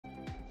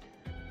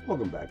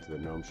Welcome back to the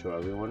Gnome Show,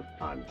 everyone.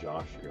 I'm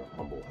Josh, your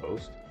humble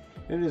host,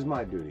 and it is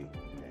my duty,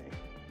 nay,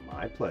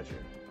 my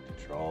pleasure,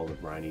 to trawl the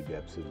briny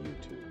depths of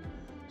YouTube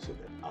so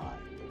that I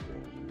may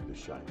bring you the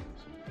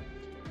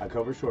shinies. I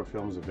cover short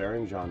films of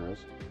varying genres,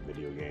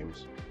 video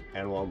games,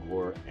 analog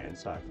horror, and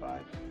sci-fi,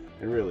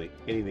 and really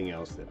anything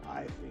else that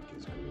I think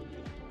is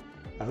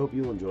groovy. I hope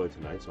you'll enjoy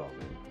tonight's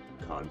offering,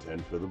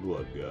 content for the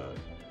blood god.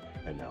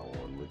 And now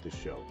on with the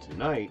show.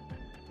 Tonight,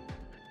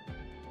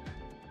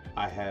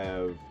 I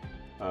have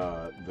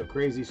the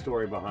crazy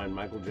story behind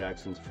Michael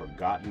Jackson's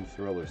forgotten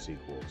Thriller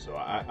sequel. So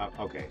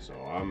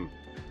I'm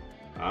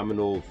an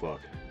old fuck,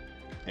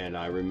 and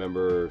I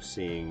remember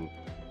seeing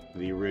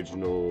the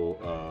original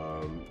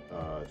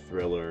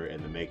Thriller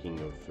and the making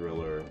of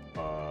Thriller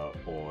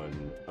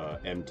on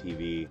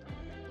MTV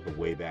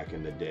way back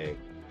in the day,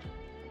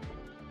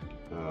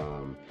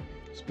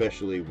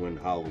 especially when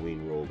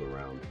Halloween rolled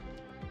around.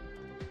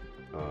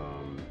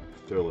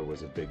 Thriller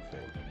was a big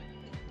thing.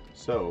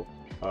 So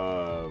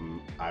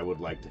I would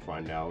like to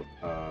find out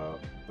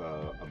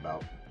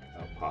about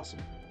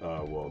possible.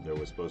 Well, there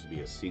was supposed to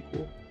be a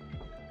sequel.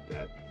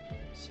 That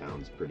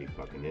sounds pretty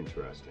fucking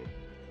interesting.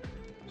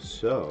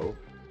 So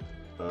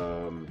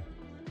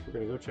we're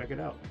gonna go check it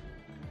out.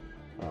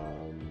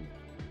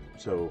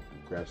 So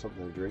grab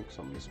something to drink,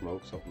 something to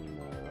smoke, something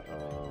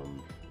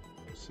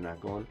to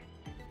snack on,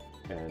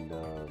 and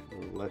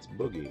let's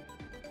boogie.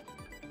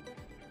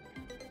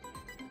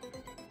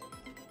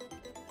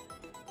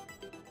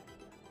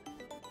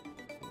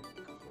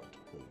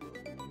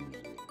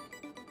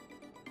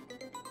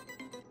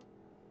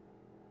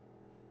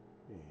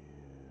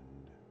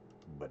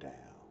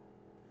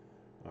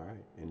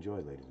 Alright, enjoy,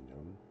 ladies and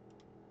gentlemen.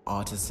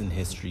 Artists in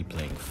history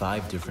playing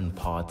 5 different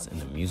parts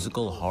in a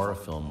musical horror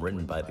film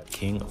written by the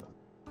king of...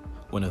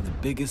 One of the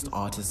biggest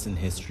artists in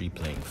history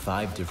playing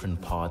 5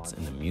 different parts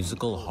in a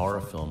musical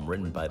horror film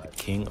written by the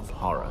king of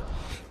horror,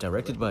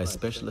 directed by a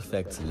special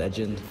effects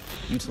legend,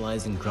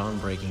 utilizing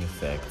groundbreaking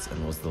effects,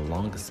 and was the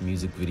longest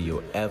music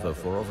video ever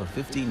for over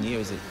 15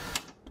 years.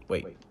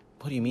 Wait,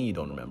 what do you mean you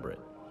don't remember it?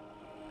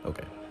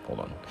 Okay, hold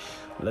on.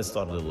 Let's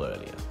start a little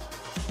earlier.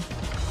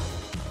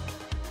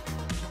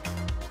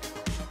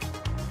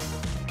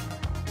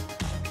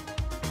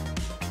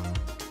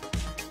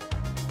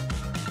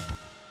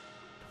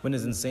 When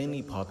his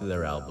insanely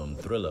popular album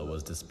Thriller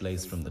was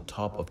displaced from the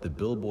top of the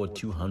Billboard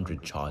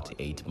 200 chart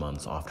 8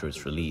 months after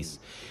its release,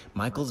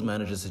 Michael's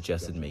manager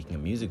suggested making a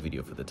music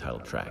video for the title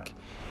track.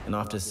 And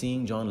after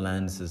seeing John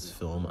Landis's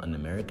film An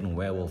American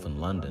Werewolf in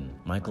London,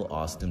 Michael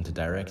asked him to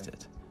direct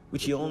it,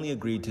 which he only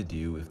agreed to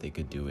do if they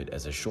could do it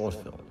as a short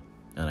film,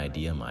 an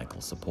idea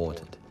Michael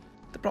supported.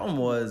 The problem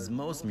was,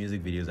 most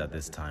music videos at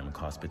this time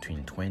cost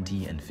between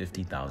 $20,000 and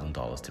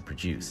 $50,000 to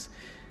produce.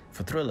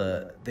 For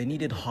Thriller, they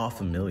needed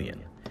 $500,000,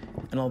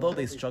 and although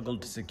they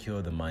struggled to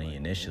secure the money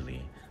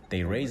initially,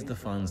 they raised the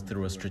funds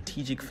through a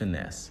strategic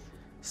finesse,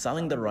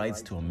 selling the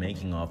rights to a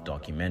making-of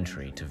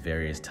documentary to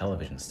various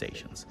television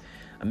stations.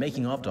 A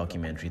making-of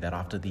documentary that,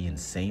 after the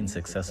insane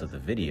success of the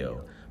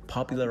video,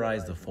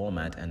 popularized the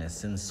format and has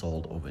since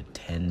sold over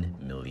 10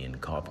 million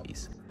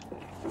copies.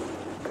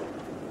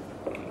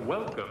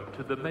 Welcome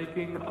to the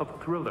making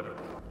of Thriller.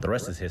 The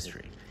rest is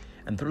history.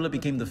 And Thriller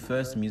became the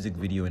first music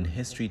video in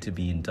history to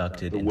be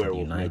inducted into the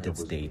United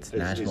States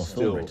National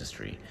Film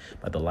Registry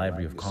by the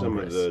Library of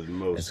Congress.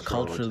 It's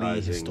culturally,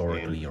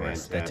 historically, or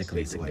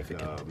aesthetically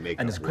significant,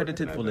 and is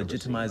credited for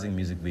legitimizing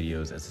music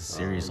videos as a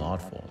serious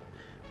art form,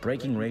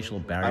 breaking racial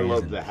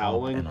barriers in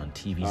pop and on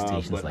TV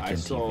stations like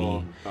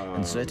MTV,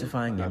 and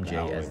certifying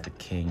MJ as the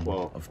king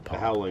of pop. The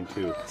Howling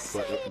too. Say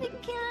it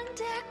again,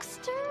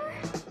 Dexter.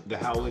 The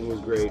Howling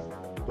was great,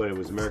 but it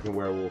was American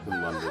Werewolf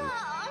in London.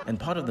 And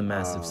part of the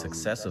massive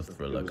success of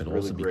Thriller could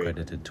also be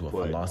credited to a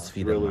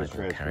philosophy that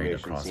Michael carried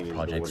across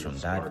projects from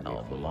that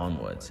album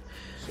onwards,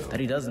 that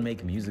he doesn't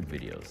make music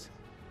videos,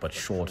 but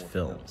short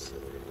films.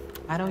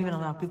 I don't even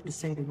allow people to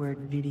say the word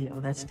video.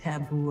 That's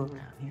taboo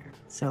around here.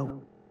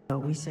 So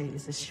we say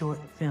it's a short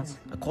film.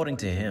 According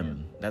to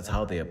him, that's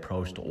how they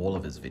approached all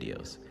of his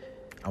videos.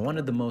 I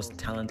wanted the most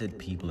talented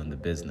people in the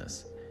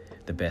business,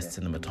 the best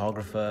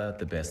cinematographer,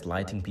 the best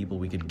lighting people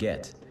we could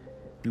get.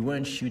 We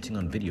weren't shooting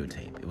on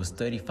videotape, it was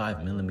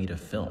 35mm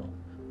film.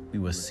 We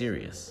were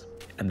serious.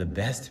 And the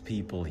best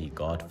people he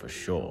got for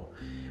sure.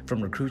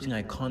 From recruiting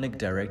iconic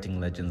directing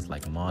legends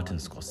like Martin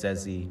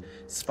Scorsese,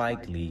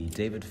 Spike Lee,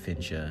 David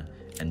Fincher,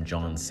 and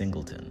John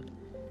Singleton.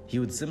 He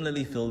would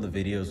similarly fill the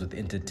videos with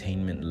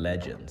entertainment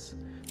legends,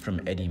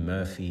 from Eddie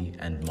Murphy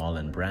and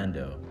Marlon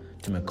Brando,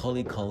 to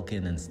Macaulay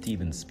Culkin and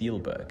Steven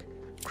Spielberg,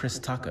 Chris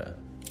Tucker,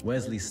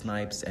 Wesley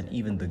Snipes, and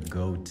even the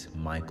GOAT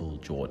Michael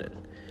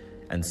Jordan.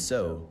 And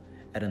so,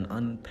 at an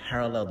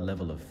unparalleled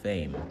level of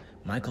fame,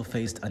 Michael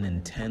faced an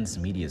intense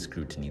media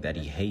scrutiny that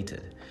he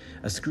hated,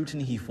 a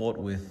scrutiny he fought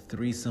with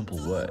 3 simple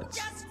words.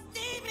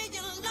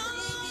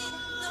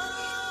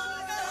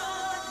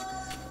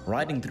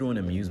 Riding through an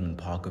amusement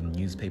park of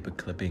newspaper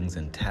clippings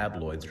and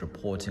tabloids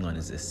reporting on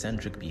his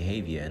eccentric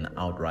behavior and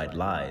outright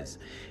lies,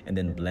 and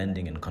then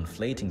blending and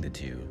conflating the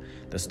two,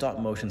 the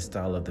stop-motion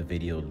style of the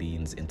video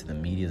leans into the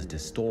media's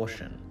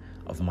distortion,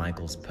 of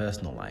Michael's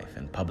personal life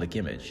and public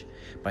image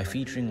by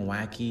featuring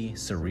wacky,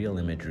 surreal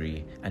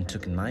imagery and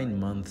took 9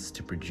 months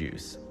to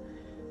produce.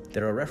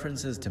 There are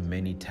references to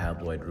many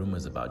tabloid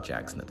rumors about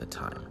Jackson at the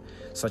time,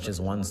 such as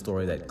one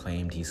story that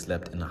claimed he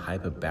slept in a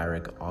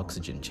hyperbaric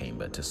oxygen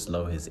chamber to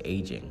slow his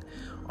aging,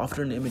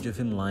 after an image of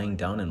him lying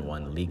down in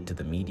one leaked to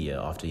the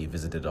media after he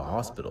visited a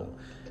hospital,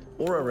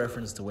 or a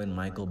reference to when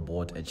Michael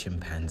bought a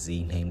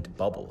chimpanzee named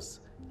Bubbles,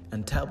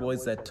 and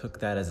tabloids that took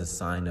that as a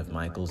sign of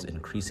Michael's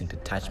increasing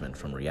detachment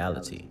from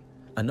reality.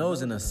 A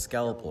nose and a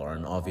scalpel are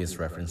an obvious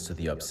reference to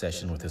the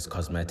obsession with his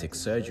cosmetic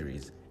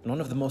surgeries, and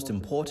one of the most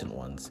important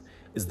ones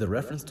is the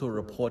reference to a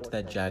report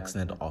that Jackson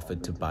had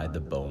offered to buy the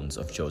bones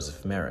of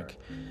Joseph Merrick,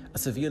 a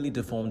severely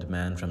deformed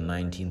man from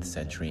 19th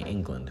century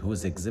England who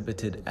was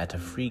exhibited at a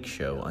freak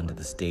show under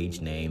the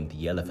stage name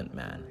The Elephant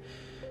Man.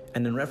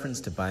 And in reference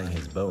to buying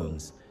his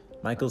bones,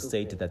 Michael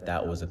stated that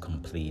that was a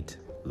complete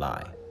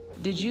lie.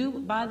 Did you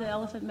buy the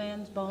Elephant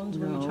Man's bones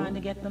when you were trying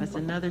to get them? That's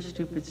another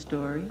stupid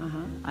story.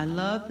 I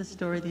love the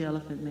story of the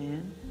Elephant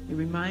Man. It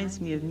reminds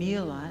me of me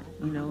a lot.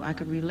 You know, I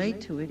could relate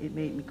to it. It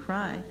made me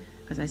cry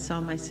because I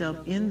saw myself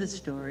in the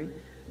story.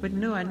 But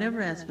no, I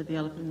never asked for the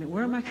Elephant Man.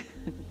 Where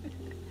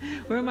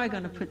am I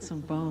going to put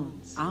some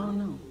bones? I don't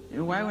know.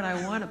 And why would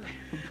I want a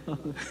pair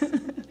of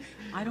bones?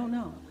 I don't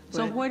know.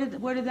 So where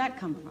did that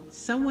come from?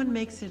 Someone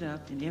makes it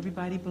up and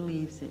everybody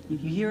believes it.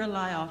 If you hear a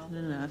lie often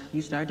enough,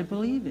 you start to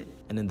believe it.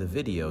 And in the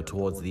video,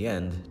 towards the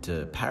end,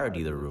 to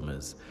parody the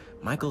rumors,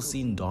 Michael's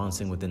seen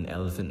dancing with an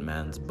Elephant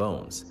Man's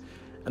bones.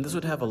 And this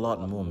would have a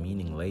lot more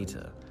meaning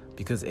later,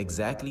 because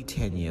exactly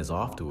 10 years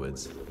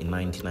afterwards, in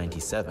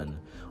 1997,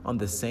 on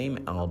the same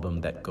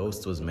album that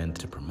Ghost was meant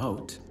to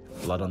promote,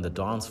 Blood on the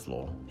Dance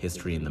Floor,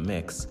 History in the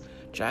Mix,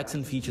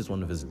 Jackson features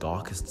one of his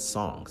darkest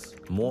songs,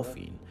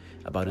 Morphine,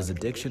 about his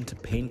addiction to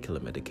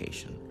painkiller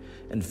medication,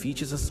 and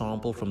features a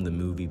sample from the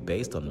movie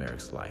based on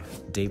Merrick's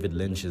life, David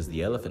Lynch's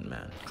The Elephant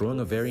Man,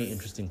 drawing a very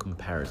interesting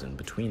comparison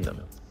between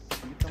them.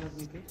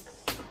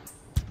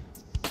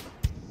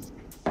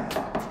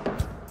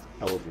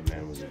 Elephant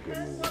Man was a good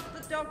movie. What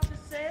the doctor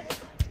said?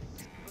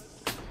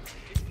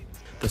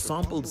 The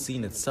sampled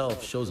scene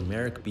itself shows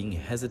Merrick being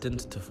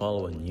hesitant to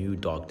follow a new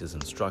doctor's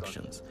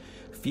instructions,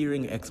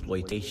 fearing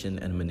exploitation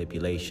and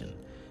manipulation,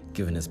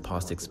 given his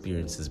past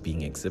experiences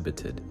being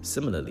exhibited.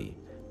 Similarly,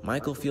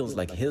 Michael feels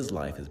like his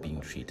life is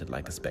being treated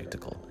like a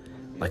spectacle,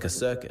 like a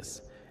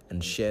circus,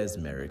 and shares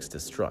Merrick's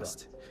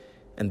distrust.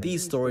 And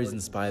these stories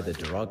inspire the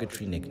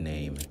derogatory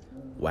nickname,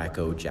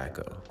 Wacko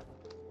Jacko.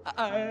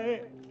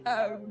 I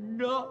am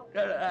not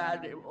an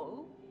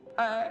animal.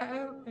 I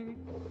am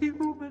a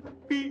human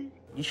being.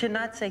 You should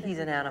not say he's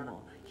an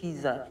animal.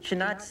 Should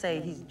not say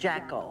he's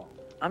Jacko.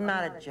 I'm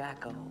not a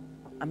Jacko.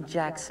 I'm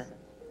Jackson.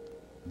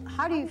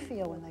 How do you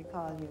feel when they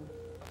call you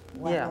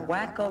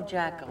Wacko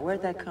Jacko?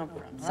 Where'd that come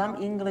from?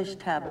 Some English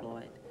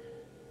tabloid.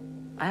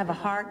 I have a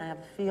heart and I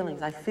have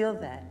feelings. I feel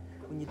that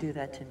when you do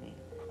that to me.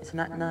 It's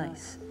not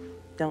nice.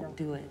 Don't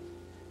do it.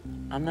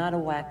 I'm not a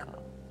wacko.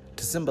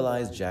 To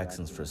symbolize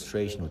Jackson's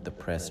frustration with the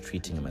press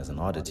treating him as an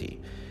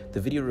oddity,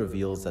 the video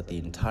reveals that the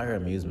entire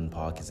amusement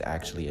park is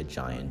actually a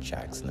giant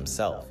Jackson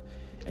himself,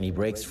 and he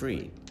breaks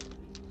free,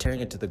 tearing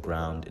it to the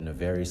ground in a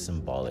very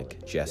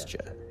symbolic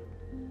gesture.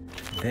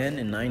 Then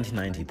in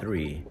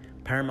 1993,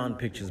 Paramount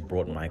Pictures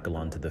brought Michael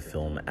onto the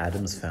film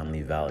Addams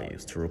Family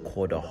Values to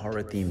record a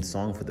horror-themed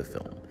song for the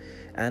film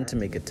and to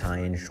make a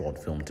tie-in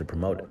short film to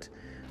promote it,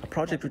 a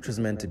project which was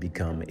meant to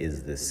become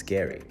Is This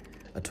Scary?,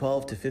 a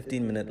 12 to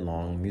 15-minute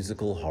long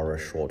musical horror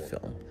short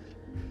film.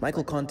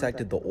 Michael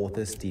contacted the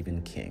author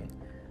Stephen King,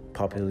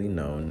 popularly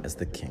known as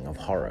the King of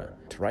Horror,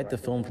 to write the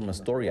film from a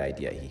story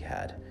idea he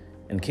had,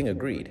 and King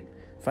agreed,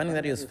 finding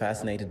that he was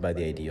fascinated by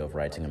the idea of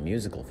writing a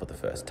musical for the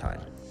first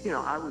time. You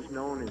know, I was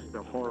known as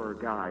the horror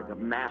guy, the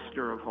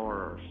master of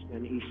horrors.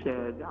 And he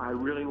said, I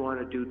really want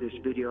to do this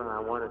video, and I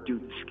want to do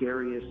the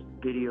scariest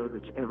video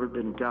that's ever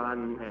been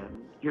done,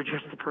 and you're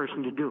just the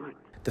person to do it.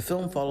 The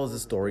film follows the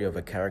story of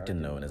a character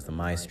known as the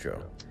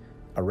Maestro,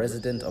 a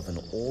resident of an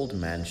old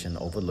mansion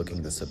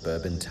overlooking the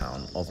suburban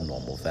town of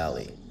Normal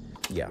Valley.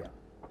 Yeah,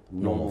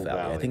 Normal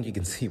Valley. I think you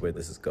can see where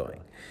this is going.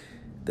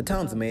 The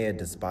town's mayor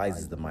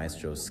despises the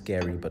Maestro's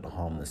scary but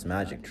harmless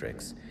magic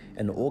tricks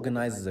and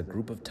organizes a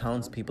group of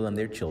townspeople and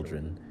their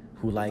children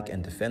who like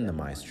and defend the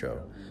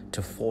Maestro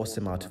to force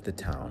him out of the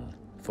town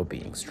for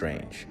being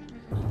strange.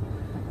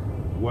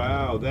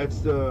 Wow, that's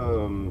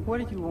the... What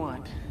did you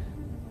want?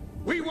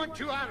 We want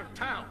you out of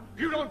town.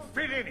 You don't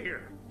fit in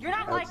here. You're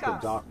not That's like the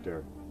us.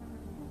 doctor.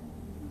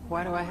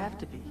 Why do I have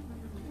to be?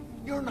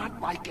 You're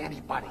not like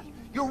anybody.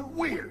 You're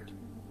weird.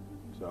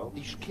 So?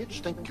 These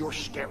kids think you're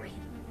scary.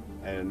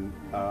 And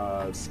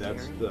that's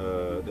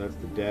the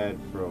dad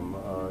from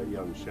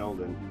young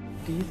Sheldon.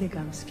 Do you think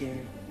I'm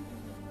scary?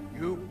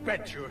 You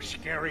bet you're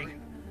scary.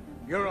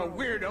 You're a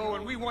weirdo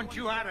and we want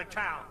you out of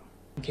town.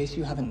 In case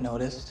you haven't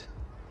noticed,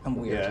 I'm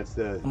weird. Yeah, it's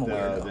I'm a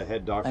weirdo. the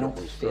head doctor I don't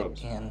from fit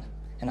Scrubs. in,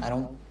 and I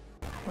don't...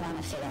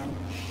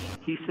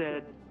 He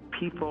said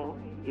people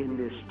in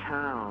this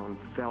town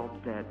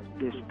felt that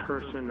this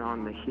person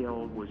on the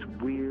hill was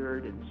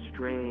weird and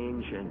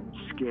strange and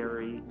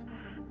scary,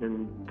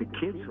 And the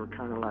kids were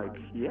kind of like,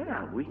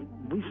 yeah, we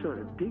sort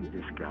of dig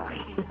this guy.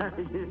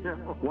 You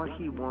know? What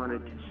he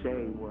wanted to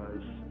say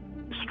was,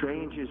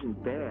 strange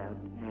isn't bad,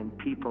 and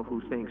people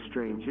who think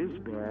strange is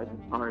bad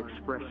are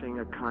expressing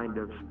a kind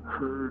of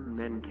herd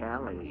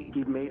mentality.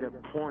 He made a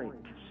point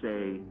to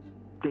say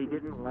they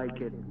didn't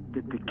like it,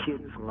 that the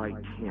kids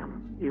liked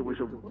him. It was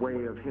a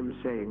way of him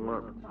saying,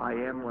 look, I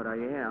am what I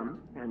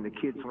am, and the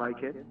kids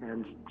like it,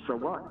 and so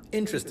what?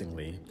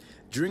 Interestingly,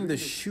 during the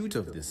shoot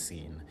of this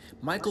scene,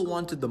 Michael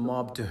wanted the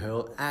mob to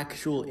hurl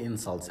actual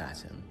insults at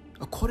him.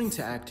 According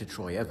to actor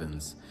Troy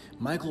Evans,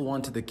 Michael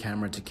wanted the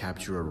camera to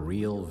capture a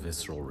real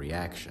visceral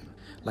reaction,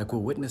 like we're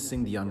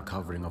witnessing the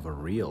uncovering of a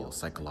real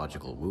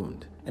psychological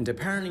wound. And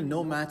apparently,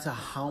 no matter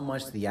how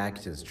much the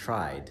actors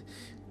tried,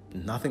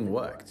 nothing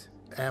worked.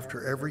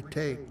 After every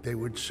take, they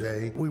would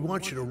say, we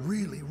want you to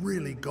really,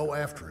 really go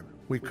after him.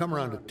 We come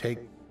around to take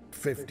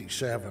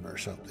 57 or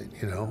something,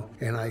 you know?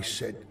 And I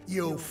said,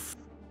 you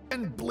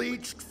f***ing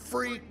bleached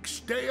freak,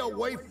 stay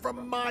away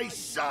from my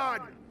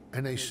son!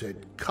 And they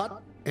said,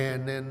 cut.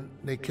 And then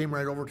they came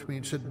right over to me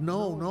and said,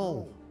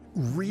 no,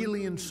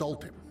 really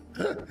insult him.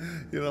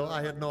 You know,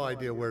 I had no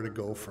idea where to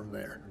go from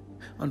there.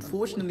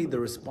 Unfortunately, the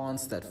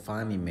response that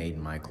finally made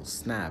Michael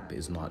snap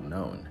is not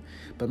known,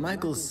 but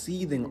Michael's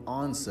seething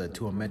answer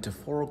to a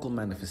metaphorical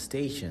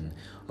manifestation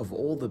of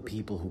all the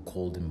people who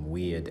called him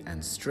weird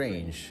and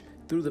strange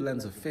through the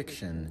lens of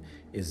fiction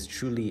is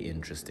truly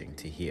interesting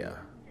to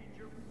hear.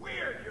 You're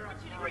weird, you're a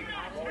freak.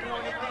 I won't do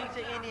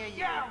anything to any of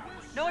you.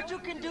 Know what you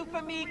can do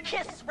for me?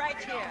 Kiss right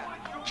here.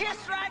 Kiss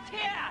right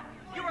here.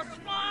 You're a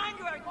swine,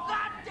 you're a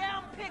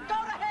goddamn pig. Go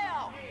to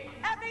hell.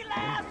 Every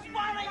last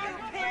one of you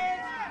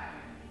pigs.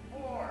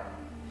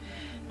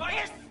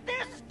 Is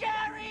this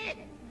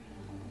scary?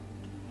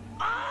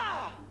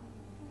 Ah!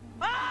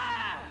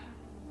 Ah!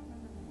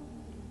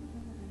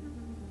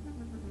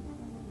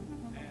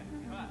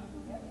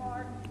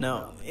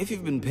 Now, if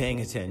you've been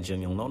paying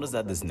attention, you'll notice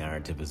that this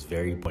narrative is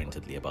very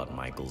pointedly about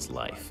Michael's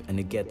life, and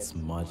it gets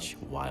much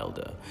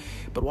wilder.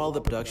 But while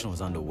the production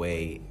was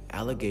underway,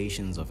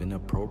 allegations of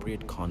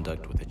inappropriate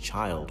conduct with a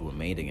child were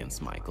made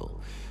against Michael,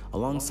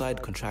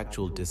 alongside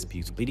contractual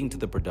disputes leading to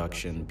the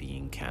production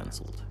being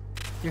cancelled.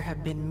 There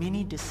have been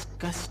many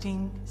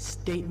disgusting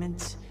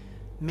statements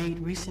made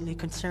recently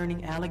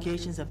concerning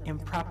allegations of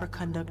improper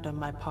conduct on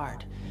my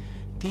part.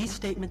 These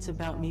statements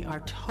about me are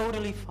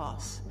totally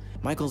false.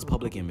 Michael's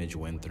public image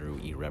went through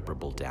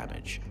irreparable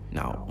damage.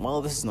 Now,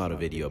 while this is not a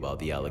video about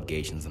the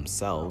allegations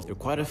themselves, there are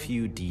quite a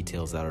few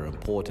details that are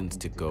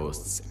important to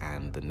ghosts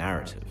and the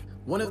narrative.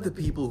 One of the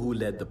people who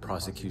led the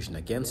prosecution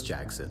against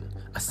Jackson,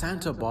 a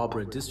Santa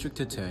Barbara district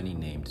attorney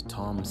named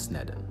Tom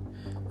Sneddon,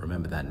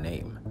 remember that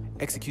name,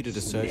 executed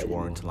a search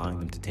warrant allowing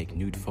them to take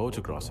nude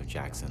photographs of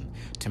Jackson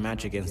to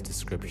match against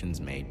descriptions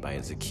made by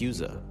his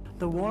accuser.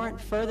 The warrant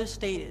further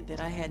stated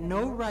that I had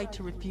no right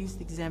to refuse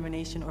the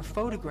examination or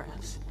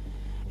photographs,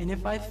 and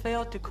if I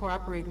failed to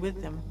cooperate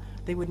with them,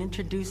 they would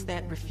introduce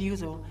that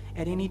refusal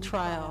at any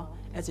trial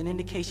as an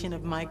indication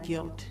of my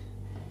guilt.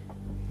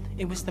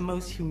 It was the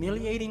most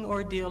humiliating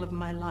ordeal of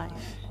my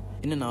life.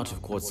 In an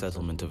out-of-court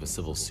settlement of a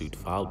civil suit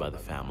filed by the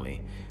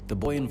family, the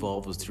boy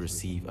involved was to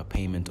receive a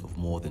payment of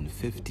more than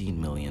 $15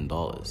 million,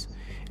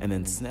 and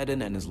then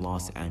Sneddon and his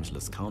Los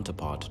Angeles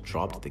counterpart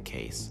dropped the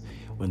case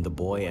when the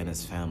boy and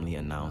his family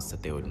announced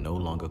that they would no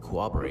longer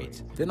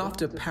cooperate. Then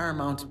after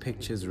Paramount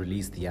Pictures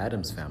released the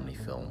Addams Family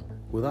film,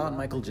 without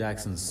Michael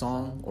Jackson's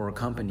song or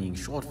accompanying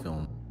short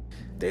film,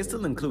 they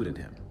still included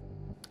him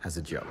as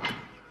a joke.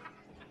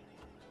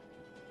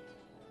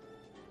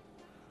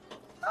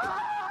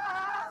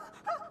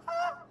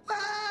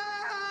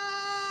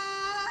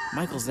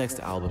 Michael's next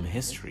album,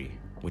 History,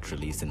 which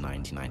released in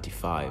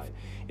 1995,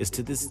 is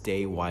to this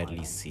day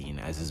widely seen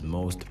as his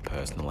most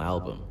personal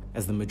album,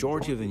 as the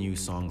majority of the new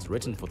songs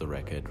written for the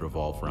record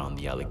revolve around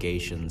the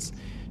allegations,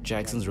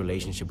 Jackson's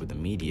relationship with the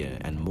media,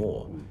 and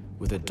more,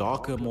 with a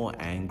darker, more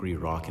angry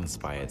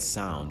rock-inspired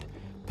sound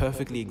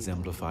perfectly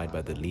exemplified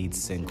by the lead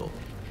single,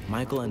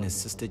 Michael and his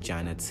sister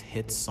Janet's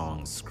hit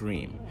song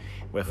Scream,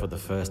 where for the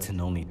first and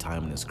only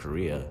time in his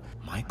career,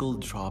 Michael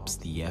drops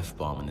the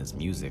F-bomb in his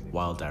music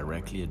while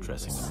directly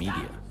addressing the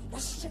media.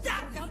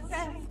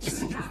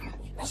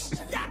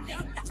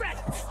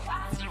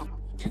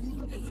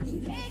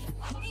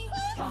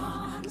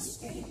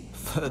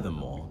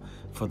 Furthermore,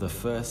 for the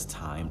first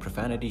time,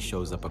 profanity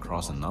shows up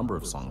across a number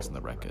of songs in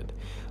the record,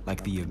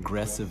 like the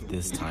aggressive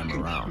This Time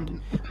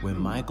Around, where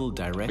Michael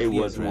directly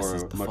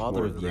addresses the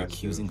father of the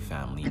accusing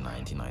family in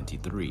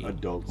 1993,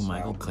 who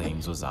Michael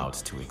claims was out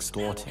to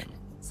extort him.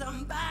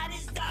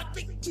 Somebody's got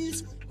to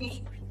use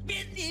me,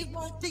 really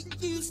want to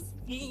use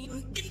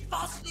me, been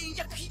falsely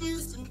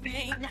accusing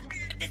me.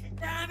 This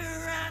time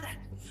around,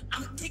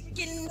 I'm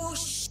taking no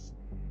shit.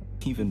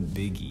 Even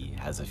Biggie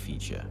has a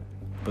feature.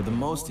 But the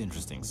most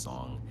interesting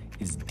song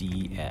is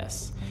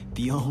DS,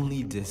 the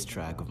only diss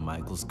track of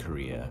Michael's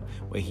career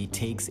where he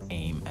takes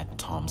aim at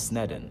Tom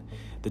Sneddon,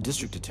 the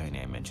district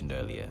attorney I mentioned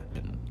earlier.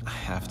 And I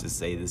have to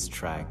say, this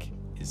track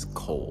is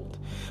cold.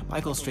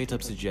 Michael straight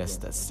up suggests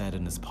that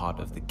Stanton is part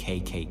of the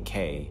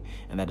KKK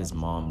and that his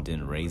mom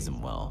didn't raise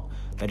him well,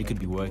 that he could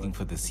be working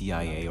for the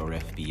CIA or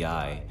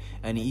FBI,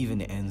 and he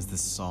even ends the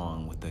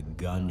song with a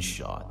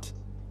gunshot.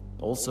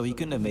 Also, he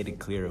couldn't have made it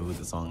clearer who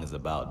the song is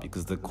about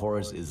because the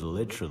chorus is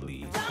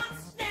literally...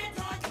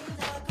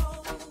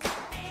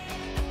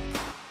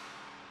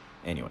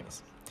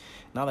 Anyways,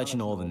 now that you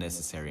know all the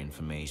necessary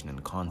information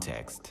and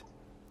context,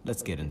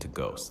 let's get into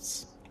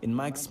ghosts. In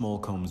Mike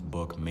Smallcomb's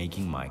book,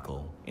 Making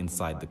Michael,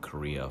 Inside the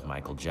Career of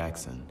Michael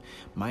Jackson,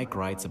 Mike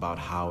writes about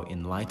how,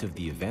 in light of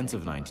the events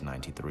of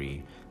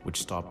 1993,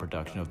 which stopped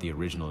production of the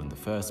original in the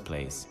first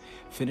place,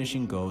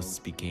 finishing Ghosts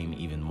became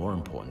even more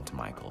important to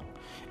Michael.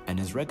 And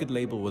his record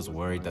label was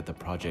worried that the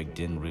project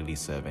didn't really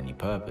serve any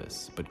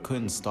purpose, but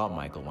couldn't stop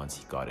Michael once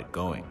he got it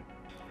going.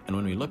 And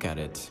when we look at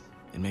it,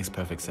 it makes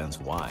perfect sense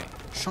why.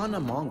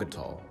 Shauna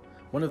Mongatol,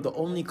 one of the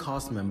only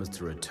cast members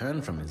to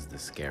return from Is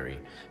This Scary,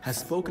 has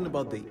spoken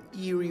about the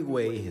eerie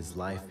way his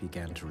life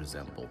began to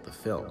resemble the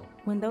film.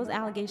 When those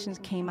allegations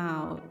came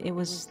out, it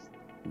was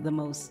the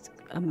most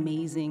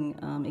amazing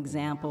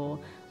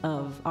example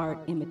of art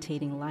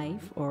imitating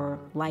life, or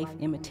life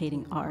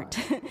imitating art,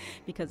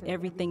 because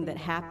everything that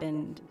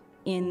happened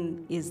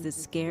in Is This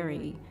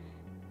Scary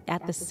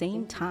at the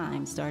same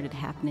time started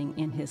happening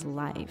in his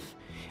life.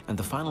 And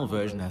the final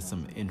version has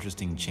some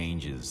interesting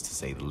changes, to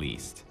say the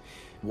least.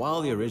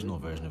 While the original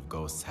version of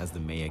Ghosts has the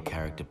mayor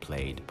character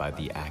played by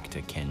the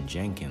actor Ken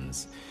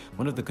Jenkins,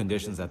 one of the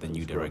conditions that the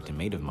new director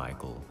made of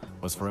Michael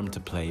was for him to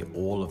play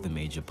all of the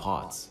major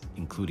parts,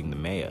 including the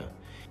mayor.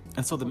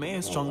 And so the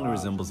mayor strongly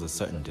resembles a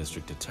certain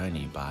district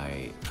attorney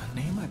by a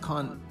name I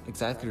can't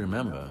exactly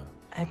remember.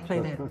 I play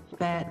that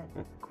fat,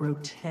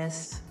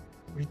 grotesque,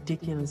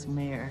 ridiculous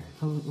mayor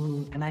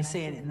and I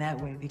say it in that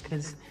way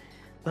because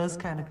those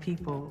kind of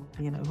people,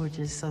 you know, who are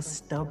just so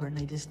stubborn,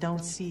 they just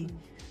don't see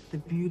the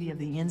beauty of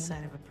the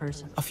inside of a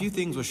person. A few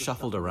things were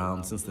shuffled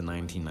around since the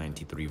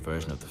 1993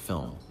 version of the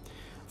film.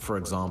 For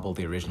example,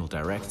 the original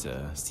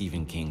director,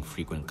 Stephen King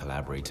frequent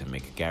collaborator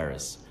Mick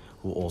Garris,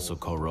 who also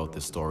co-wrote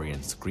the story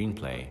and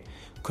screenplay,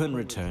 couldn't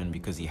return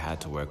because he had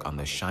to work on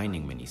the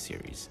Shining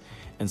miniseries.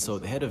 And so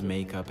the head of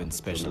makeup and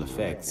special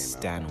effects,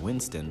 Stan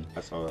Winston,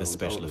 the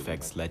special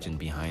effects legend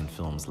behind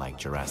films like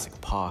Jurassic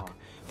Park,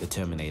 The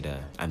Terminator,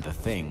 and The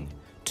Thing,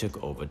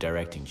 took over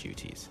directing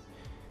duties.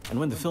 And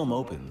when the film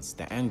opens,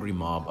 the angry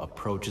mob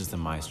approaches the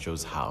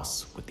maestro's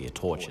house with their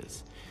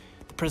torches.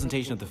 The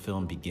presentation of the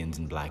film begins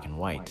in black and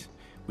white,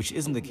 which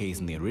isn't the case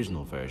in the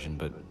original version,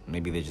 but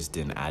maybe they just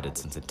didn't add it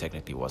since it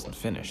technically wasn't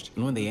finished.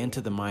 And when they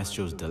enter the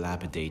maestro's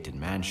dilapidated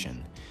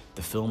mansion,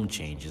 the film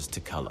changes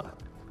to color.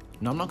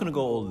 Now, I'm not gonna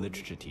go all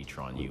literature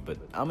teacher on you, but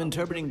I'm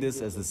interpreting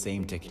this as the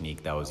same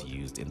technique that was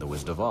used in The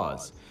Wizard of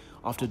Oz,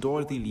 after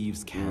Dorothy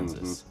leaves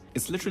Kansas.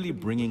 It's literally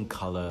bringing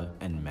color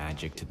and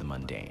magic to the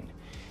mundane.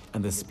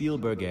 And the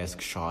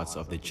Spielberg-esque shots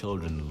of the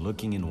children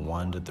looking in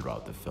wonder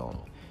throughout the film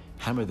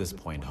hammer this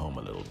point home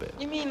a little bit.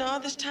 You mean all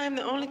this time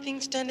the only thing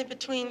standing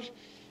between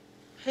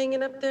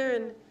hanging up there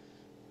and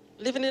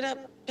living it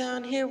up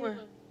down here were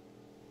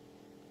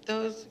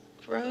those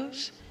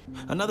crows?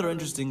 Another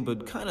interesting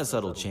but kind of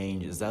subtle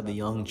change is that the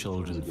young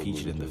children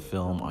featured in the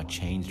film are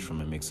changed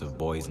from a mix of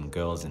boys and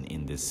girls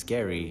in This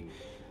Scary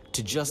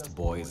to just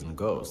boys and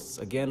ghosts,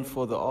 again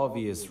for the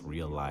obvious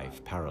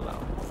real-life parallel.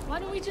 Why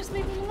don't we just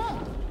leave him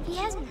alone? He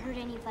hasn't hurt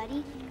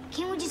anybody.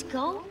 Can't we just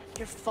go?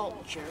 Your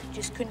fault, jerk.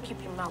 Just couldn't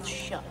keep your mouth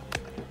shut.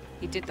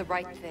 He did the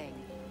right thing.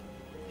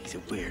 He's a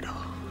weirdo.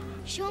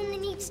 Show him the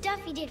neat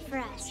stuff he did for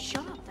us.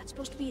 Shut up. That's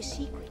supposed to be a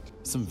secret.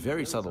 Some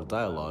very subtle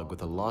dialogue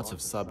with a lot of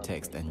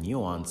subtext and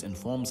nuance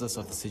informs us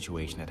of the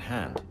situation at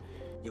hand.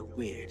 You're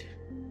weird.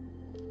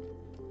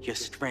 You're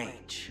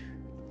strange.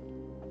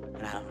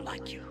 And I don't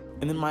like you.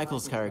 And then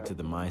Michael's character,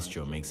 the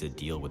maestro, makes a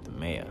deal with the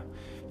mayor.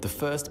 The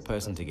first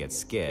person to get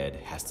scared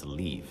has to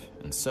leave,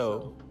 and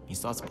so he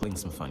starts pulling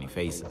some funny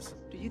faces.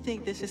 Do you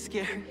think this is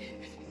scary?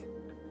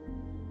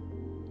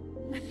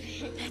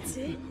 That's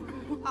it?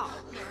 Oh,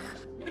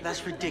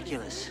 that's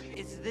ridiculous.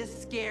 Is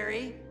this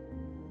scary?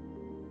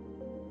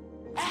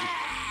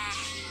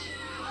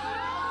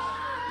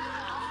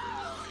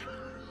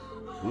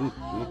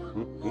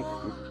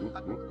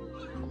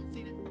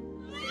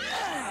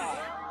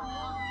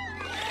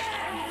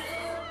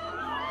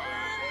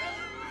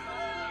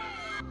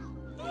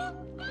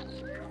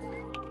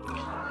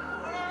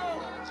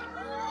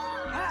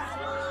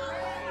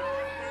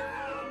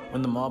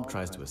 When the mob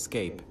tries to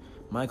escape,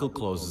 Michael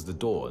closes the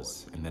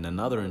doors, and then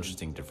another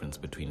interesting difference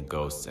between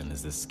Ghosts and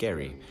Is This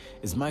Scary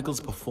is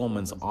Michael's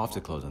performance after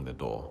closing the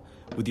door,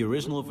 with the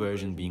original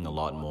version being a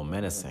lot more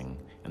menacing,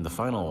 and the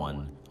final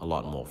one a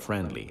lot more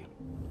friendly.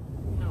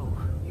 No,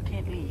 you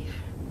can't leave.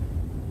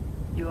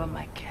 You are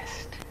my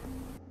guest.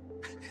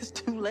 It's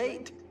too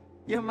late.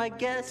 You're my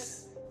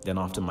guest. Then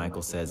after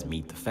Michael says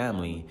meet the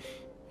family,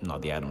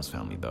 not the Addams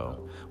family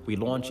though, we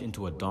launch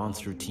into a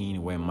dance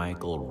routine where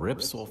Michael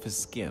rips off his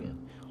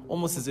skin,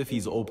 almost as if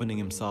he's opening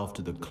himself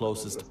to the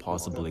closest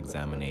possible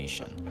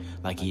examination,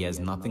 like he has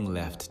nothing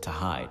left to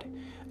hide,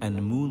 and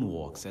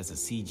moonwalks as a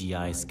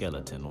CGI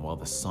skeleton while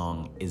the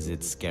song Is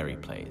It Scary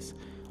plays,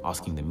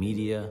 asking the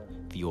media,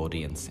 the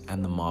audience,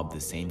 and the mob the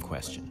same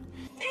question.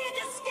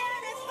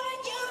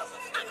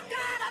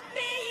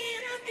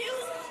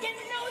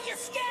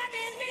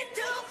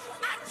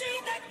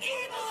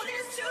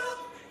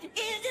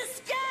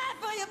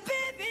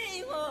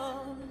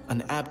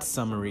 An apt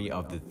summary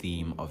of the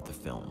theme of the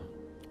film.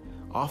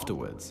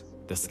 Afterwards,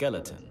 the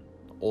skeleton,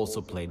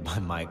 also played by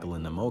Michael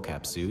in a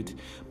mocap suit,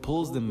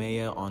 pulls the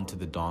mayor onto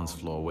the dance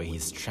floor where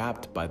he's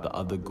trapped by the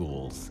other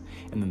ghouls,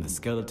 and then the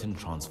skeleton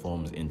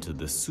transforms into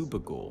the super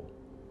ghoul.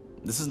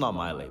 This is not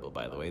my label,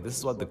 by the way. This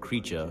is what the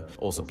creature,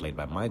 also played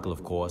by Michael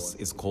of course,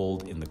 is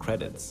called in the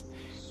credits.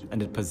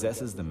 And it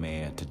possesses the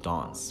mayor to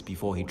dance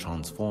before he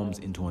transforms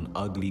into an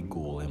ugly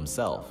ghoul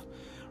himself,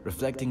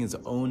 reflecting his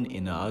own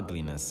inner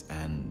ugliness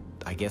and,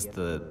 I guess,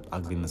 the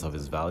ugliness of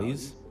his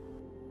values.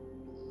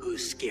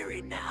 Who's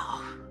scary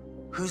now?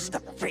 Who's the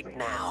freak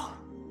now?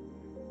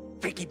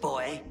 Freaky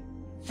boy?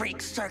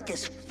 Freak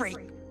circus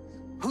freak?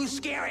 Who's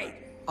scary?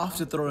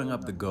 After throwing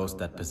up the ghost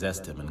that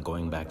possessed him and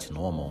going back to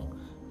normal,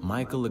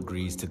 Michael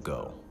agrees to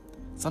go,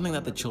 something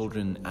that the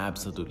children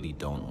absolutely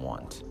don't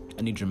want,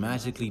 and he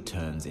dramatically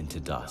turns into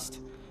dust,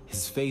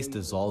 his face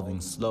dissolving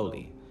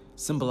slowly,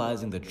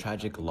 symbolizing the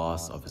tragic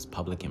loss of his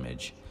public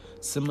image,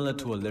 similar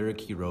to a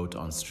lyric he wrote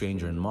on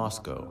Stranger in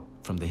Moscow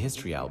from the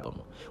History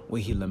album,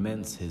 where he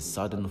laments his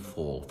sudden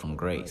fall from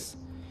grace.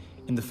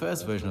 In the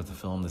first version of the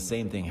film, the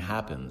same thing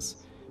happens,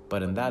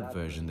 but in that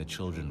version, the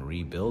children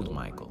rebuild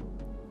Michael.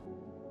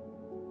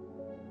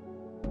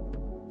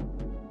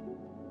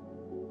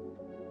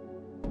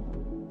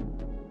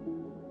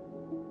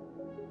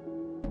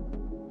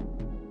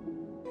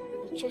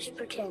 Just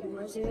pretend,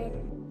 wasn't it?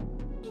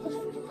 Just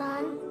for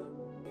fun?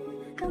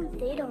 How come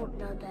they don't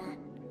know that?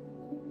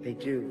 They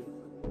do.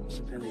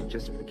 Sometimes they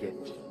just forget.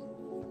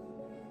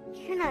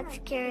 You're not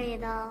scary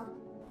at all.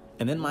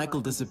 And then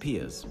Michael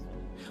disappears.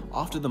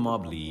 After the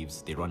mob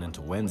leaves, they run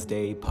into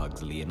Wednesday,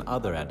 Pugsley, and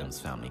other Addams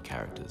Family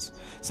characters,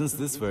 since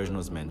this version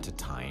was meant to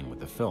tie in with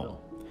the film.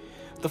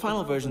 The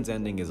final version's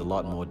ending is a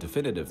lot more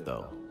definitive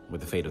though,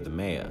 with the fate of the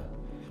mayor,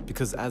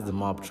 because as the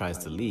mob tries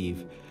to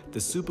leave, the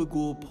super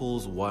ghoul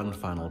pulls one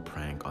final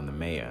prank on the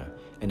mayor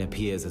and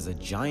appears as a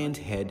giant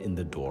head in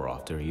the door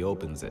after he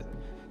opens it,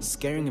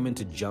 scaring him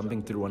into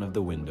jumping through one of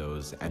the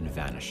windows and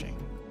vanishing.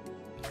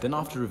 Then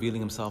after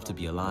revealing himself to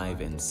be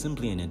alive and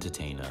simply an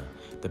entertainer,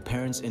 the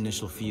parents'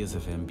 initial fears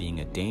of him being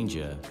a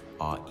danger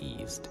are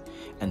eased,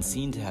 and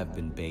seen to have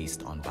been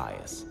based on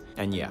bias.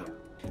 And yeah,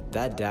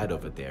 that dad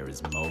over there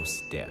is most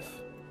deaf.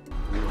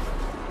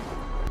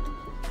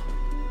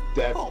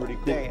 That's pretty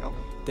cool. Damn.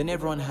 Then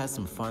everyone has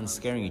some fun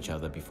scaring each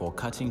other before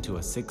cutting to a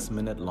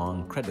 6-minute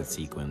long credit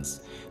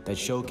sequence that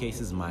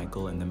showcases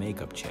Michael in the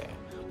makeup chair,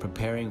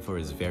 preparing for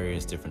his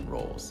various different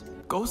roles.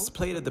 Ghosts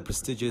played at the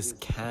prestigious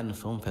Cannes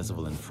Film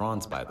Festival in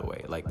France, by the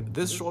way. Like,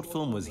 this short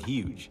film was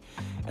huge.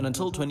 And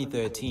until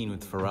 2013,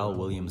 with Pharrell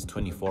Williams'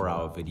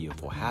 24-hour video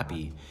for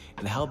Happy,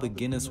 it held the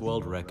Guinness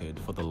World Record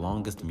for the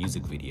longest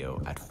music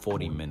video at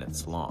 40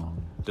 minutes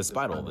long.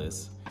 Despite all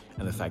this,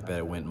 and the fact that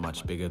it went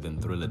much bigger than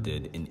Thriller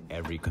did in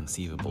every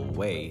conceivable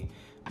way,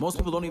 most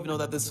people don't even know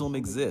that this film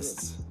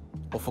exists,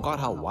 or forgot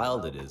how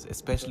wild it is,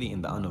 especially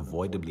in the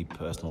unavoidably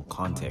personal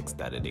context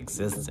that it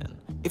exists in.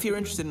 If you're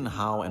interested in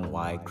how and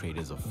why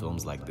creators of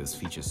films like this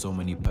feature so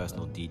many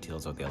personal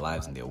details of their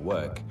lives and their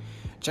work,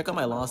 check out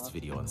my last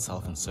video on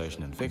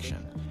self-insertion and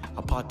fiction.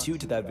 A part 2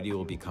 to that video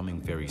will be coming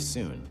very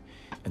soon,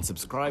 and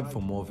subscribe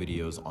for more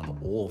videos on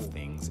all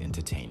things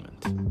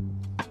entertainment.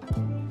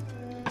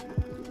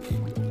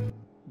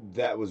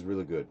 That was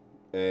really good.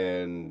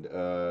 And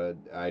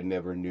I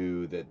never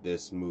knew that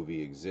this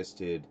movie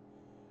existed.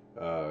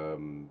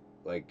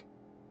 Like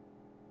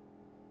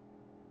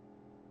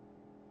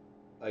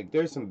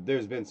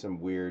there's been some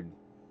weird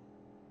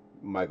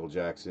Michael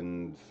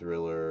Jackson,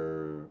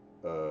 Thriller,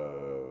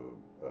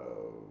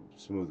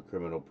 Smooth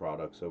Criminal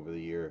products over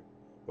the years.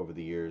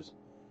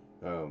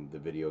 The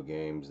video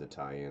games, the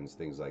tie-ins,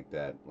 things like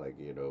that. Like,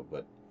 you know,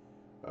 but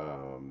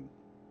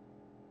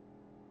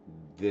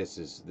this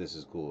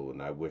is cool,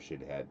 and I wish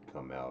it had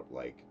come out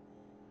like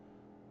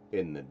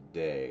in the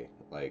day,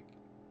 like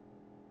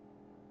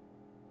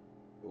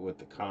with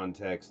the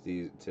context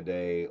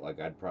today. Like,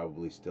 I'd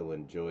probably still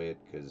enjoy it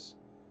because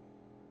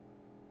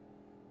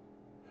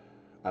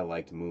I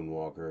liked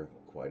Moonwalker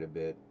quite a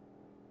bit.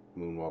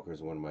 Moonwalker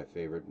is one of my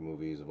favorite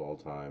movies of all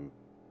time.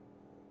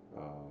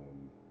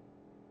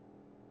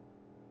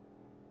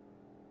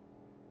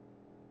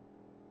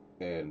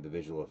 And the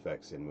visual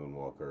effects in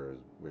Moonwalker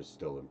were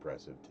still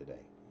impressive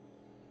today.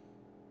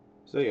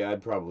 So yeah,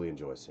 I'd probably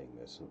enjoy seeing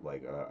this.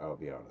 Like, I'll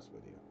be honest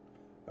with you.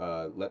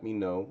 Let me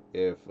know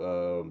if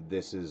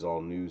this is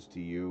all news to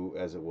you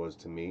as it was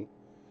to me.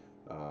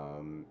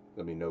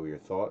 Let me know your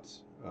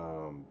thoughts.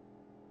 I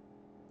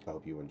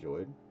hope you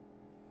enjoyed.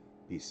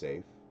 Be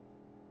safe.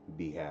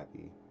 Be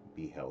happy.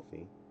 Be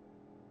healthy.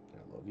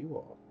 I love you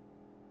all.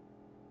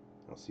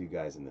 I'll see you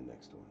guys in the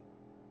next one.